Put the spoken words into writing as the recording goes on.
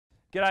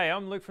G'day,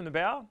 I'm Luke from the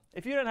Bower.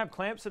 If you don't have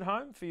clamps at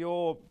home for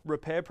your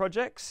repair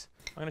projects,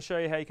 I'm going to show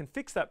you how you can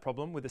fix that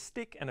problem with a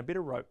stick and a bit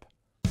of rope.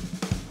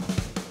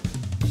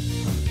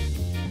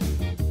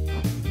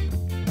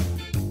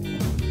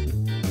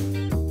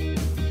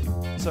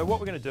 So what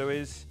we're going to do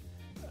is,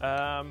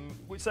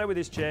 say with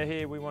this chair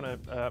here, we want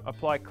to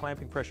apply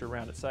clamping pressure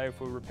around it. Say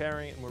if we're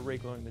repairing it and we're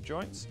re-gluing the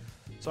joints.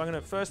 So I'm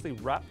going to firstly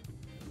wrap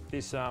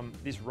this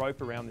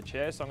rope around the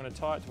chair. So I'm going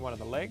to tie it to one of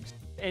the legs.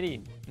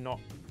 Any knot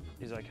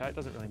is okay, it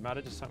doesn't really matter,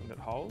 just something that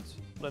holds.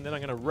 And then I'm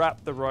going to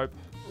wrap the rope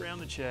around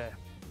the chair.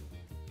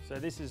 So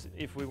this is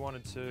if we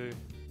wanted to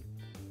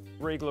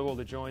re-glue all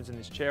the joins in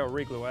this chair or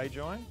re-glue a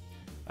joint.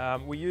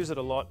 We use it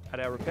a lot at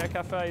our repair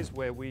cafes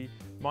where we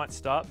might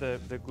start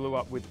the glue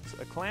up with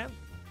a clamp,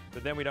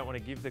 but then we don't want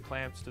to give the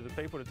clamps to the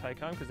people to take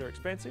home because they're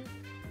expensive.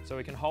 So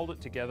we can hold it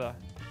together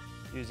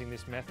using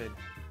this method.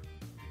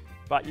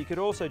 But you could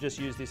also just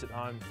use this at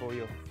home for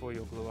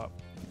your glue up.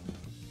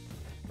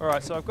 All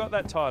right, so I've got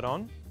that tied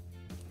on,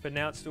 but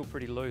now it's still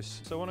pretty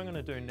loose. So what I'm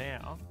going to do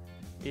now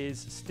is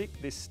stick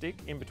this stick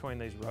in between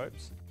these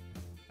ropes,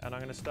 and I'm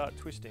going to start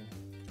twisting.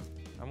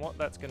 And what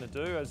that's going to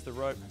do as the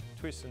rope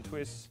twists and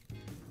twists,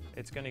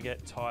 it's going to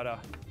get tighter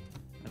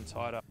and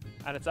tighter.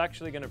 And it's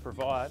actually going to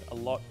provide a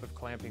lot of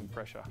clamping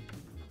pressure.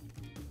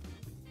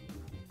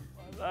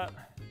 Like that.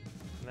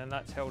 And then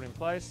that's held in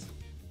place.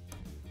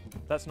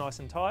 That's nice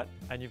and tight,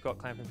 and you've got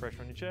clamping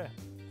pressure on your chair.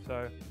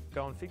 So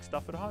go and fix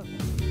stuff at home.